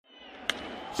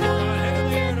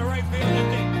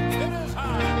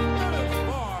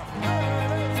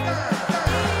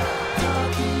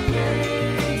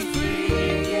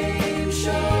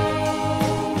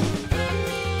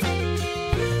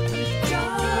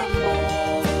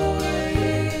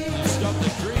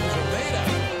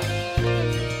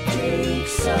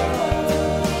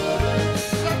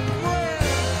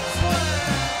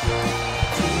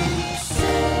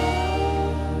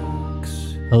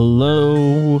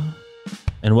Hello,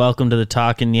 and welcome to the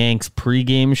Talkin' Yanks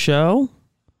pregame show.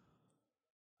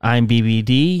 I'm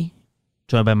BBD,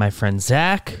 joined by my friend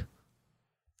Zach.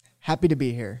 Happy to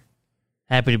be here.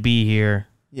 Happy to be here.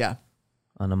 Yeah.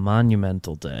 On a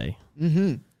monumental day.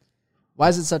 Mm-hmm. Why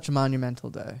is it such a monumental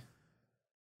day?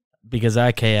 Because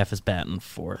IKF is batting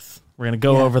fourth. We're going to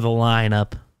go over the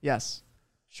lineup. Yes,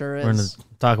 sure is. We're going to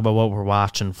talk about what we're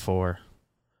watching for.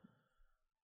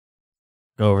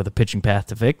 Go over the pitching path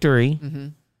to victory. Mm-hmm.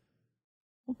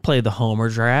 We'll play the homer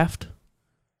draft.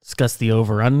 Discuss the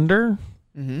over-under.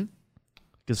 Mm-hmm.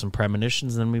 Give some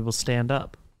premonitions, then we will stand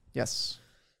up. Yes.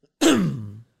 Do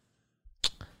you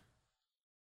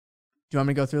want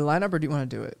me to go through the lineup, or do you want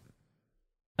to do it?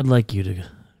 I'd like you to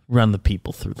run the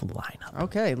people through the lineup.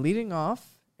 Okay, leading off,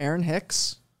 Aaron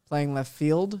Hicks playing left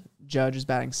field. Judge is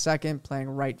batting second, playing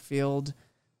right field.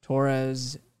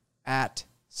 Torres at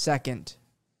second,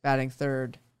 batting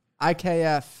third.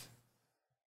 IKF,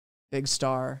 big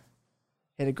star,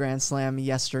 hit a grand slam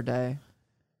yesterday.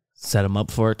 Set him up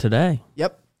for it today.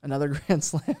 Yep, another grand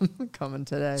slam coming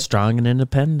today. Strong and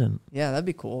independent. Yeah, that'd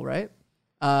be cool, right?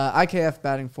 IKF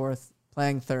batting fourth,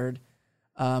 playing third.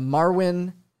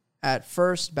 Marwin at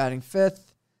first, batting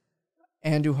fifth.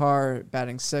 Andujar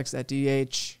batting sixth at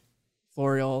DH.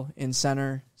 Florial in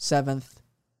center, seventh.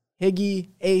 Higgy,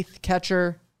 eighth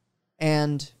catcher.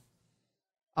 And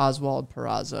Oswald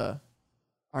Peraza,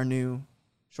 our new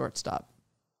shortstop.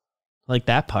 I like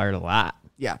that part a lot.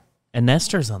 Yeah. And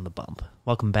Nestor's on the bump.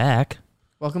 Welcome back.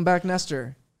 Welcome back,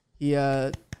 Nestor. He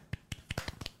had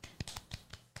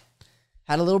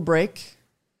a little break.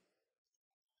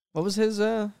 What was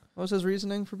his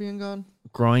reasoning for being gone?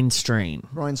 Groin strain.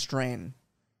 Groin strain.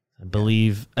 I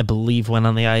believe went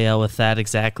on the IL with that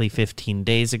exactly 15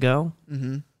 days ago.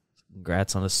 Mm-hmm.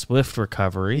 Congrats on a swift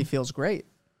recovery. He feels great.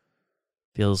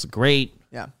 Feels great.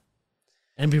 Yeah.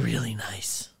 And it'd be really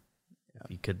nice if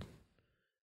you could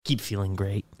keep feeling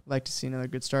great. Like to see another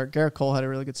good start. Garrett Cole had a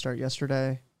really good start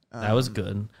yesterday. That was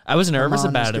good. I was nervous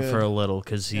Herman about was it good. for a little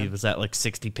because he was at like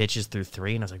 60 pitches through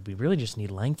 3, and I was like, we really just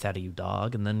need length out of you,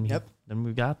 dog. And then then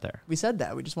we got there. We said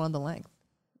that. We just wanted the length.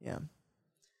 Yeah.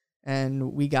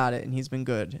 And we got it, and he's been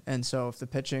good. And so if the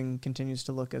pitching continues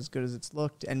to look as good as it's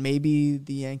looked, and maybe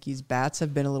the Yankees' bats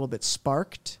have been a little bit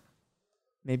sparked,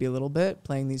 maybe a little bit,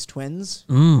 playing these Twins,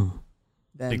 then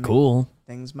be cool.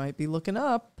 Things might be looking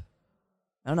up.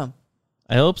 I don't know.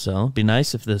 I hope so. It'd be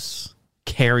nice if this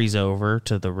carries over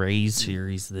to the Rays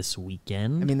series this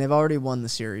weekend. I mean, they've already won the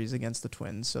series against the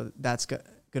Twins, so that's going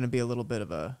to be a little bit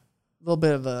of a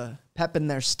pep in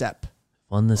their step.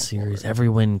 Won the series. Every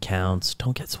win counts.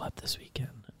 Don't get swept this weekend.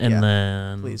 And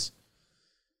then please.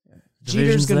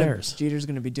 Jeter's Jeter's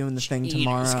gonna be doing the thing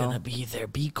tomorrow. Jeter's gonna be there.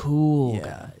 Be cool,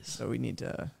 guys. So we need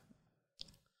to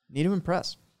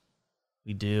impress.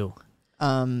 We do.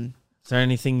 Is there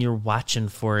anything you're watching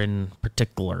for in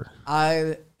particular?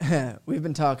 We've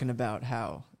been talking about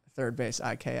how third base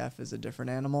IKF is a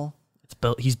different animal.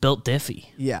 He's built diffy.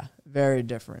 Yeah, very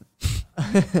different.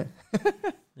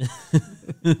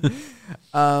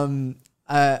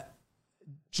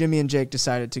 Jimmy and Jake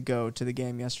decided to go to the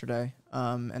game yesterday,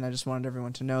 and I just wanted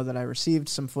everyone to know that I received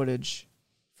some footage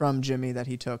from Jimmy that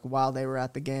he took while they were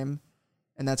at the game,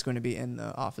 and that's going to be in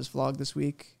the office vlog this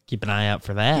week. Keep an eye out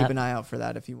for that. Keep an eye out for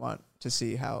that if you want to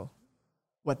see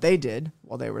what they did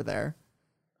while they were there,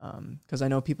 because I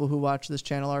know people who watch this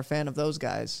channel are a fan of those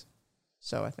guys,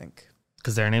 so I think...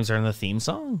 Because their names are in the theme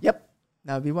song? Yep,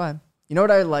 that would be why. You know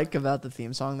what I like about the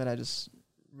theme song that I just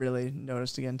really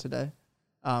noticed again today?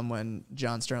 When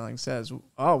John Sterling says,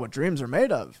 "Oh, what dreams are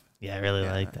made of." Yeah, I really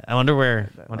like that. I wonder where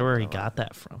he got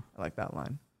that from. I like that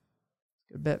line.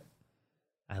 Good bit.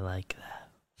 I like that.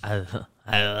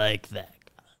 I like that.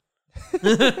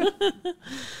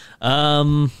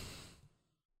 I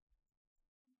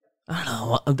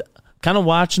don't know. Kind of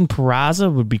watching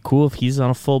Peraza would be cool if he's on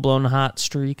a full-blown hot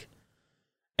streak.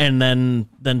 And then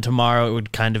tomorrow it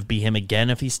would kind of be him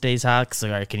again if he stays hot. Because, all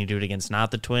right, can you do it against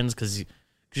not the Twins? Because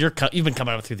you've been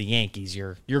coming up through the Yankees.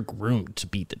 You're groomed to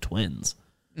beat the Twins.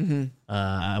 Mm-hmm.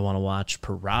 I want to watch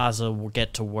Peraza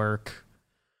get to work.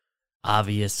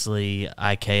 Obviously,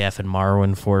 IKF and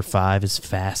Marwin 4-5 is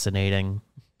fascinating.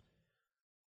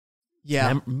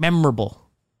 Yeah. Memorable.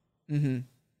 Mm-hmm.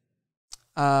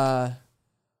 Yeah,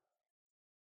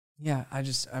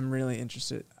 I'm really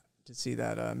interested to see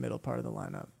that middle part of the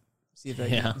lineup. See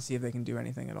if they can do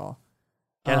anything at all.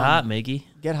 Get hot, Miggy.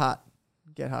 Get hot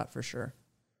for sure.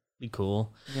 Be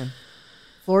cool. Yeah.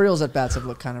 Florial's at bats have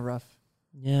looked kind of rough.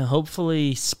 Yeah,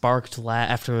 hopefully sparked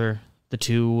after the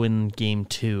 2 in game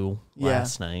 2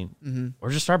 last night. Mm-hmm.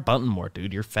 Or just start bunting more,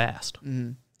 dude. You're fast.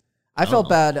 Mm-hmm. I felt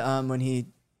bad when he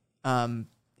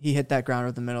He hit that grounder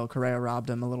in the middle. Correa robbed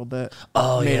him a little bit.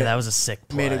 Oh, that was a sick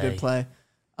play. Made a good play.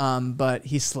 But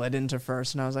he slid into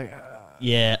first, and I was like...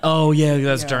 yeah. Oh, yeah,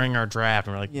 that's during our draft.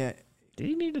 And we're like, yeah. Did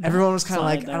he need to Everyone was kind of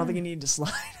like, there? I don't think he needed to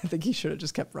slide. I think he should have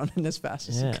just kept running as fast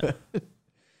as he could.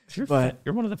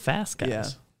 You're one of the fast guys. Yeah.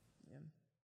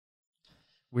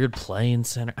 Weird play in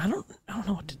center. I don't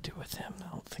know what to do with him. I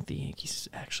don't think the Yankees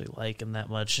actually like him that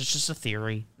much. It's just a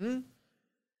theory. No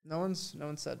one's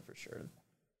said for sure.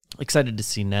 Excited to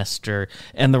see Nestor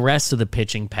and the rest of the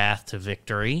pitching path to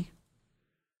victory.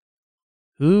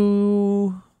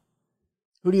 Who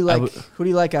do you like? Who do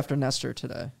you like after Nestor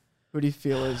today? Who do you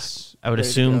feel is? I would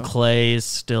assume Clay is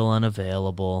still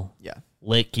unavailable. Yeah.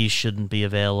 Litke shouldn't be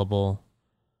available.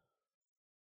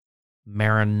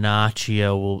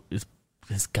 Marinaccio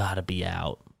has got to be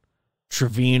out.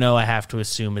 Trevino, I have to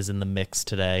assume, is in the mix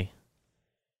today.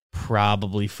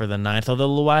 Probably for the 9th. Although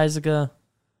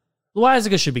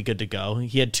Loaizaga should be good to go.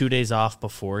 He had 2 days off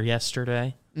before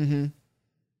yesterday. Mm-hmm.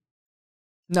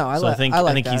 No, I think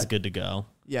that. He's good to go.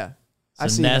 Yeah. So I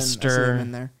see him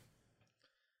in there.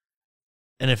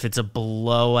 And if it's a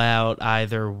blowout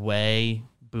either way,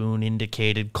 Boone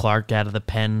indicated Clark out of the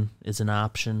pen is an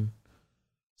option.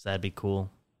 So that'd be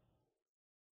cool.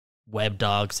 Webb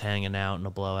Dogs hanging out in a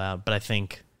blowout. But I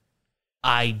think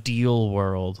ideal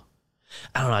world,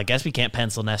 I don't know, I guess we can't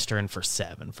pencil Nestor in for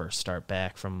 7 for a start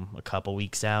back from a couple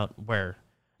weeks out, where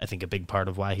I think a big part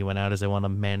of why he went out is they want to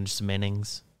manage some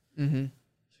innings. Mm-hmm.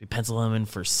 So we pencil him in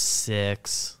for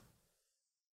 6.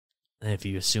 And if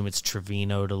you assume it's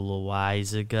Trevino to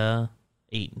Loaizaga,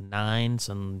 8 and 9,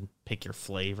 so pick your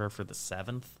flavor for the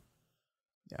 7th.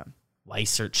 Yeah.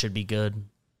 Weissert should be good.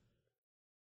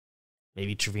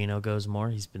 Maybe Trevino goes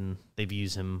more. They've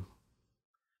used him.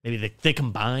 Maybe they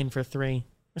combine for 3.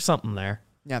 There's something there.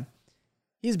 Yeah.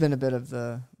 He's been a bit of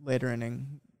the later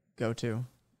inning go-to.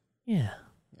 Yeah.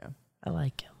 Yeah. I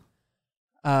like him.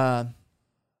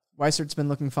 Weissert's been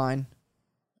looking fine.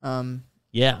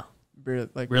 Yeah.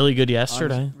 Really good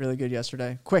yesterday. Really good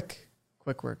yesterday. Quick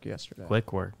work yesterday.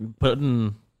 Quick work. Put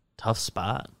in tough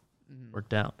spot. Mm-hmm.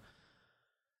 Worked out.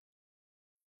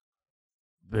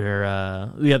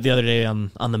 The other day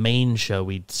on the main show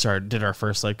we did our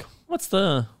first what's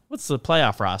the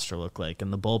playoff roster look like,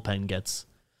 and the bullpen gets,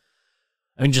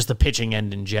 I mean, just the pitching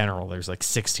end in general, there's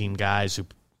 16 guys who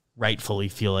rightfully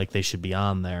feel like they should be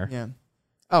on there. Yeah.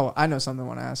 Oh, I know something I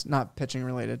want to ask, not pitching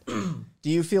related. Do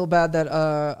you feel bad that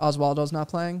Oswaldo's not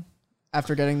playing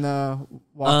after getting the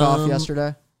walk-off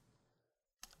yesterday?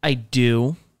 I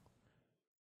do.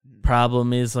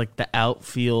 Problem is the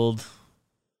outfield.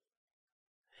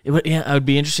 I would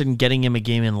be interested in getting him a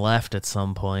game in left at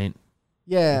some point.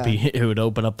 Yeah. It would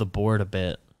open up the board a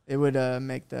bit. It would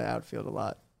make the outfield a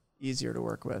lot easier to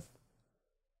work with.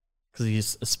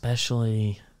 Because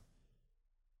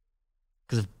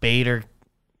if Bader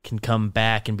can come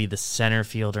back and be the center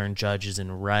fielder and Judge is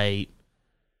in right.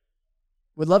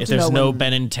 Would love if to know there's no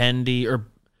Benintendi, or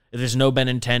if there's no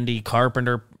Benintendi,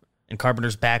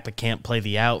 Carpenter's back but can't play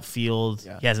the outfield.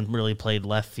 Yeah. He hasn't really played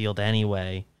left field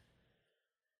anyway.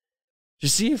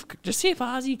 Just see if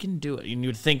Ozzy can do it. And you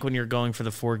would think when you're going for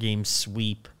the 4-game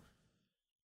sweep,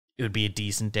 it would be a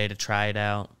decent day to try it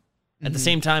out. Mm-hmm. At the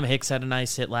same time, Hicks had a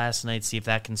nice hit last night. See if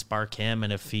that can spark him.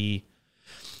 And if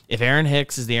Aaron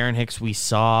Hicks is the Aaron Hicks we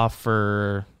saw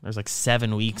there's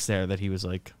 7 weeks there that he was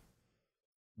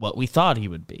what we thought he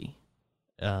would be.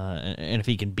 And if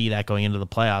he can be that going into the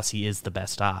playoffs, he is the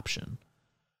best option.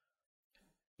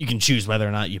 You can choose whether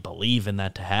or not you believe in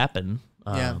that to happen.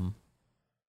 Yeah.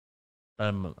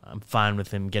 I'm fine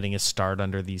with him getting a start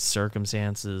under these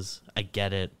circumstances. I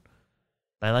get it.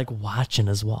 But I like watching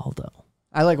Oswaldo.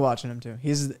 I like watching him too.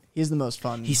 He's the most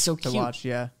fun. He's so to cute. Watch.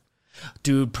 Yeah,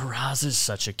 dude, Peraza's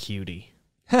such a cutie.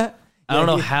 I don't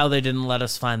know how they didn't let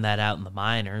us find that out in the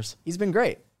minors. He's been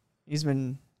great. He's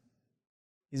been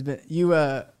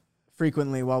you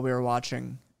frequently while we were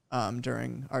watching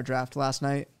during our draft last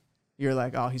night. You're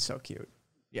like, oh, he's so cute.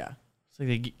 Yeah. So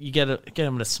you get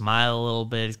him to smile a little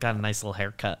bit. He's got a nice little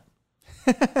haircut.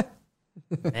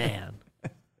 Man,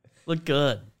 look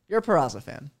good. You're a Peraza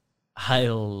fan. I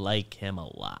like him a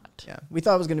lot. Yeah, we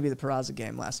thought it was going to be the Peraza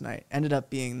game last night. Ended up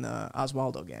being the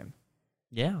Oswaldo game.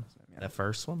 Yeah, that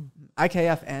first one.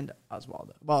 IKF and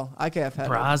Oswaldo. Well, IKF had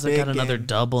Peraza got another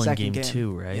double in game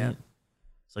 2, right? Yeah.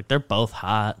 It's they're both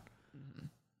hot. Mm-hmm.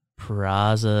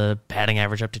 Peraza batting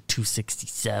average up to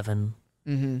 267.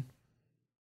 Mm-hmm.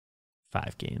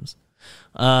 5 games.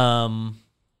 All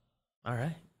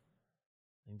right. I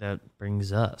think that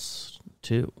brings us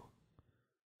to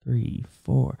 3,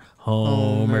 4.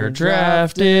 Homer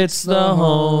draft. It's the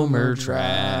Homer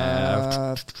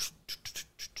draft.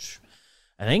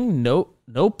 I think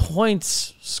no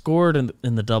points scored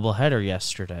in the doubleheader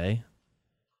yesterday.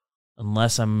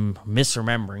 Unless I'm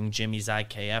misremembering, Jimmy's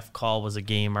IKF call was a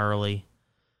game early.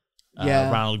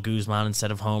 Yeah. Ronald Guzman,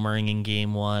 instead of homering in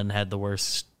game 1, had the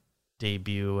worst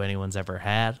debut anyone's ever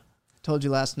had. Told you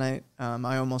last night,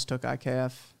 I almost took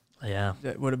IKF. Yeah.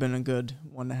 It would have been a good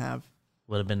one to have.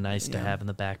 Would have been nice to have in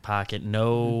the back pocket.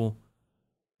 No.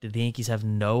 Did the Yankees have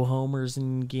no homers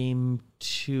in game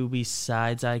 2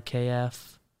 besides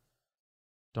IKF?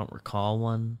 Don't recall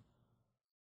one.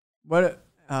 What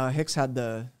Hicks had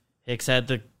the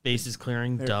bases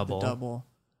clearing double. The double.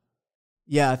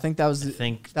 Yeah, I think that was the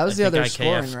other IKF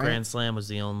scoring, right? Grand Slam was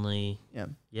the only. Yeah.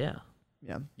 Yeah.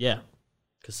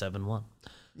 Because 7-1.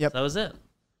 Yep. So that was it.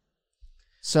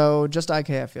 So just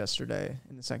IKF yesterday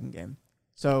in the second game.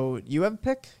 So you have a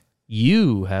pick?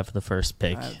 You have the first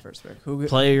pick. I have the first pick. Who?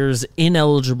 Players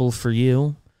ineligible for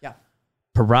you. Yeah.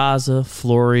 Peraza,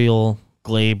 Florial,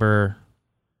 Glaber,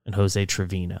 and Jose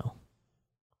Trevino.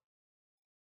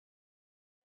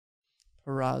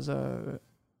 Peraza.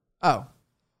 Oh.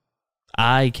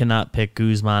 I cannot pick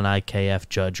Guzman, IKF,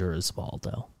 Judge, or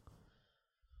Osvaldo.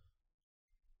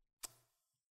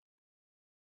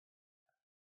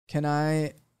 Can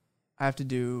I have to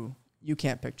do... You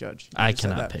can't pick Judge. I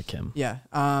cannot pick him. Yeah.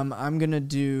 I'm going to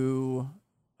do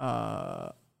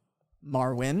Marwin.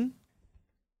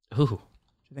 Ooh. Which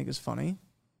I think is funny.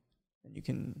 And you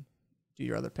can do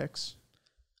your other picks.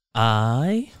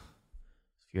 If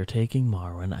you're taking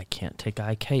Marwin, I can't take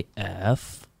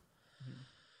IKF.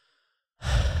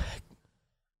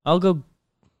 I'll go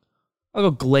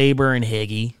Glaber and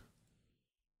Higgy.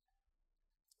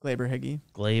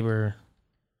 Glaber,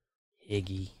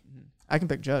 Higgy. I can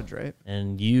pick Judge, right?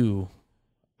 And you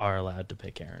are allowed to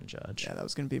pick Aaron Judge. Yeah, that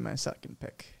was going to be my second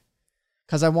pick.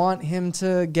 Because I want him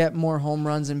to get more home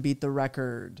runs and beat the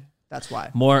record. That's why.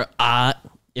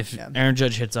 If Aaron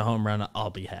Judge hits a home run, I'll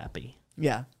be happy.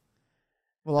 Yeah.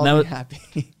 Well, I'll be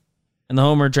happy. And the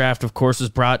Homer Draft, of course, was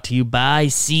brought to you by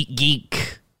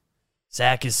SeatGeek.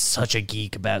 Zach is such a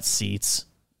geek about seats.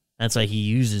 That's why he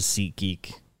uses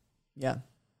SeatGeek. Yeah.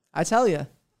 I tell you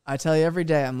every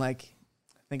day, I'm like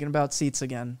thinking about seats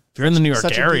again. If you're in the New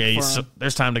York area,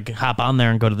 there's time to hop on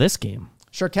there and go to this game.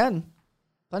 Sure can.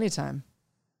 Plenty of time.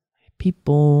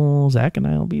 People, Zach and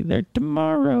I will be there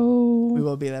tomorrow. We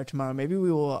will be there tomorrow. Maybe we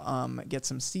will get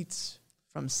some seats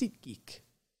from SeatGeek.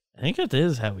 I think that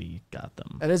is how we got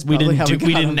them. That is probably how we got them.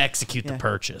 We didn't execute the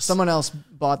purchase. Someone else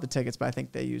bought the tickets, but I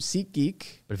think they use SeatGeek.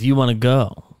 But if you want to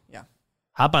go,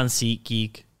 hop on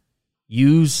SeatGeek,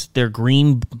 use their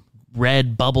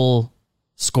green-red bubble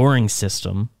scoring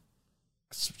system.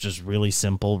 It's just really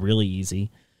simple, really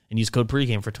easy. And use code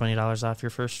pregame for $20 off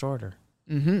your first order.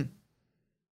 Mm-hmm.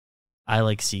 I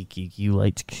like SeatGeek. You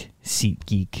like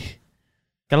SeatGeek.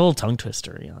 Got a little tongue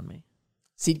twistery on me.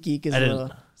 SeatGeek is a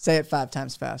little... Say it 5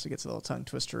 times fast. It gets a little tongue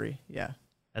twistery. Yeah.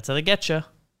 That's how they get you.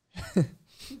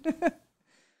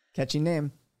 Catchy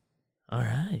name. All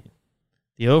right.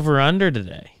 The over-under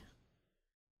today.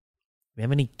 We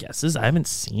have any guesses? I haven't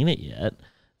seen it yet.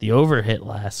 The over hit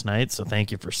last night, so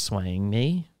thank you for swaying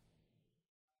me.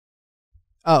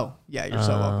 Oh, yeah. You're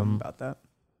so welcome about that.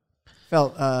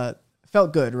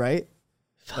 Felt good, right?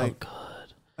 Felt good.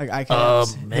 Like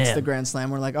IKF hits the Grand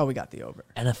Slam. We're like, we got the over.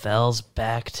 NFL's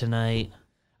back tonight.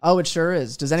 Oh, it sure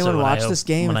is. Does anyone watch this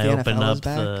game? When if I the open NFL up is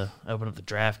back? open up the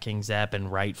DraftKings app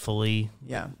and rightfully,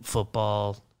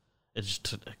 football. It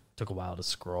just took a while to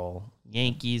scroll.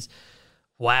 Yankees.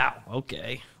 Wow.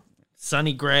 Okay.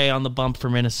 Sonny Gray on the bump for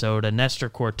Minnesota. Nestor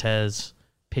Cortez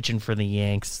pitching for the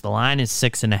Yanks. The line is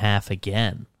 6.5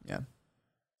 again. Yeah.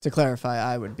 To clarify,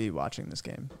 I would be watching this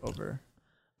game over.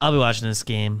 I'll be watching this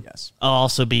game. Yes. I'll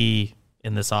also be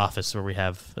in this office where we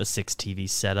have a 6 TV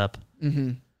setup.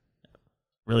 Mm-hmm.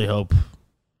 Really hope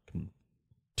I can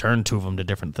turn 2 of them to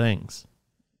different things.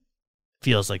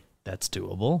 Feels like that's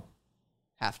doable.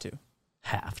 Have to.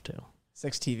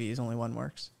 6 TVs, only one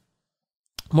works.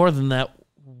 More than that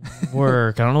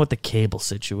work. I don't know what the cable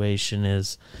situation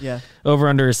is. Yeah. Over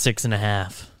under is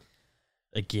 6.5.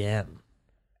 Again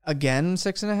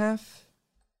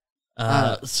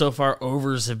 6.5? So far,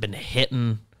 overs have been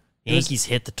hitting. Yankees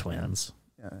hit the Twins.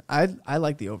 Yeah. I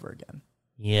like the over again.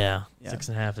 Yeah.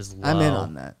 6.5 is low. I'm in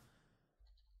on that.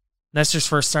 Nestor's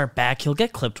first start back. He'll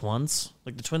get clipped once.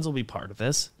 Like, the Twins will be part of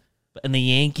this. And the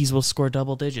Yankees will score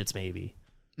double digits, maybe.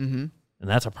 Mm-hmm. And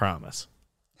that's a promise.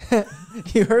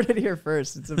 You heard it here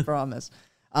first. It's a promise.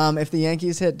 If the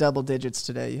Yankees hit double digits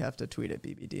today, you have to tweet at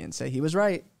BBD and say he was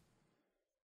right.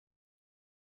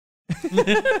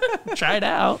 Try it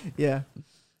out. Yeah.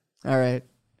 All right.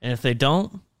 And if they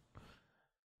don't,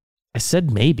 I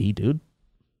said maybe, dude.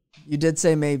 You did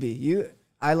say maybe.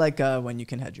 I like when you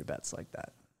can hedge your bets like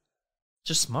that.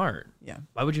 Just smart. Yeah.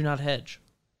 Why would you not hedge?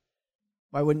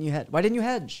 Why wouldn't you hedge? Why didn't you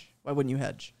hedge? Why wouldn't you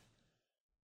hedge?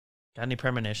 Got any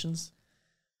premonitions?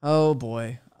 Oh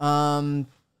boy. I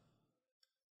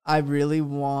really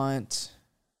want.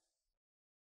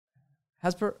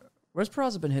 Where's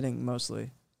Peraza been hitting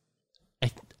mostly?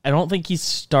 I don't think he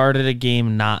started a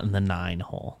game not in the 9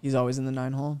 hole. He's always in the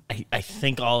 9 hole. I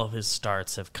think all of his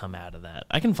starts have come out of that.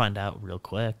 I can find out real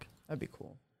quick. That'd be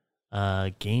cool.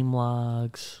 Game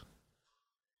logs.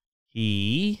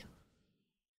 He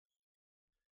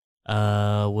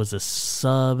was a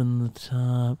sub in the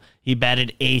top. He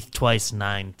batted 8th twice,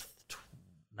 9th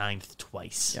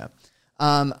twice. Yeah.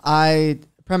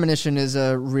 Premonition is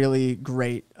a really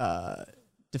great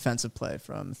defensive play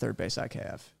from third base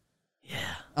IKF.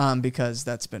 Yeah. Because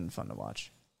that's been fun to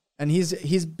watch. And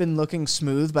he's been looking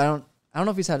smooth, but I don't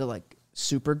know if he's had a like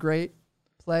super great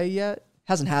play yet.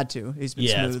 Hasn't had to. He's been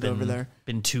smooth over there.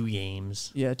 Been 2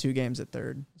 games. Yeah, 2 games at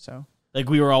third. So like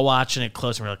we were all watching it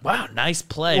close and we were like, wow, nice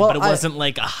play. Well, but it wasn't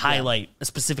like a highlight, a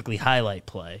specifically highlight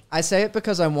play. I say it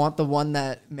because I want the one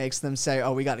that makes them say,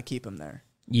 oh, we got to keep him there.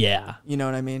 Yeah. You know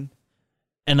what I mean?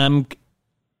 And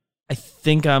I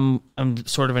think I'm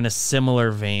sort of in a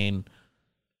similar vein.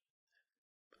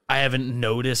 I haven't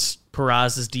noticed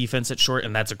Peraza's defense at short,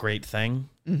 and that's a great thing.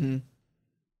 Mm-hmm.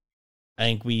 I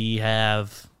think we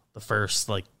have the first,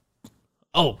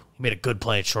 he made a good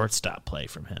play at shortstop play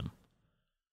from him.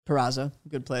 Peraza,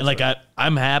 good play. And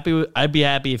I'm happy. I'd be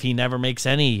happy if he never makes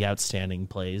any outstanding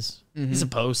plays. Mm-hmm. He's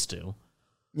supposed to.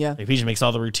 Yeah. If he just makes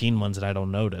all the routine ones that I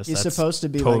don't notice, He's that's supposed to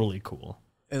be totally cool.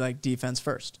 Like defense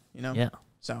first, you know? Yeah.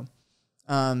 So,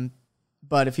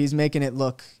 but if he's making it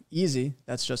look easy,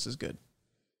 that's just as good.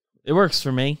 It works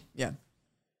for me. Yeah.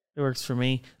 It works for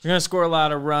me. We're going to score a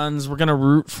lot of runs. We're going to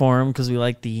root for him because we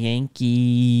like the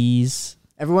Yankees.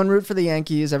 Everyone root for the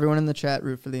Yankees. Everyone in the chat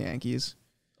root for the Yankees.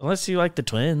 Unless you like the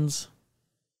Twins.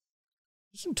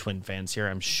 There's some Twin fans here,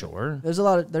 I'm sure. There's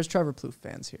Trevor Plouffe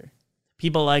fans here.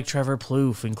 People like Trevor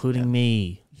Plouffe, including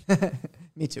me.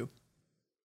 Me too.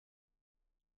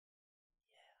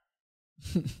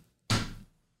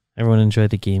 Everyone enjoy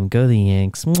the game. Go the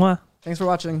Yanks. Mwah. Thanks for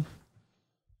watching.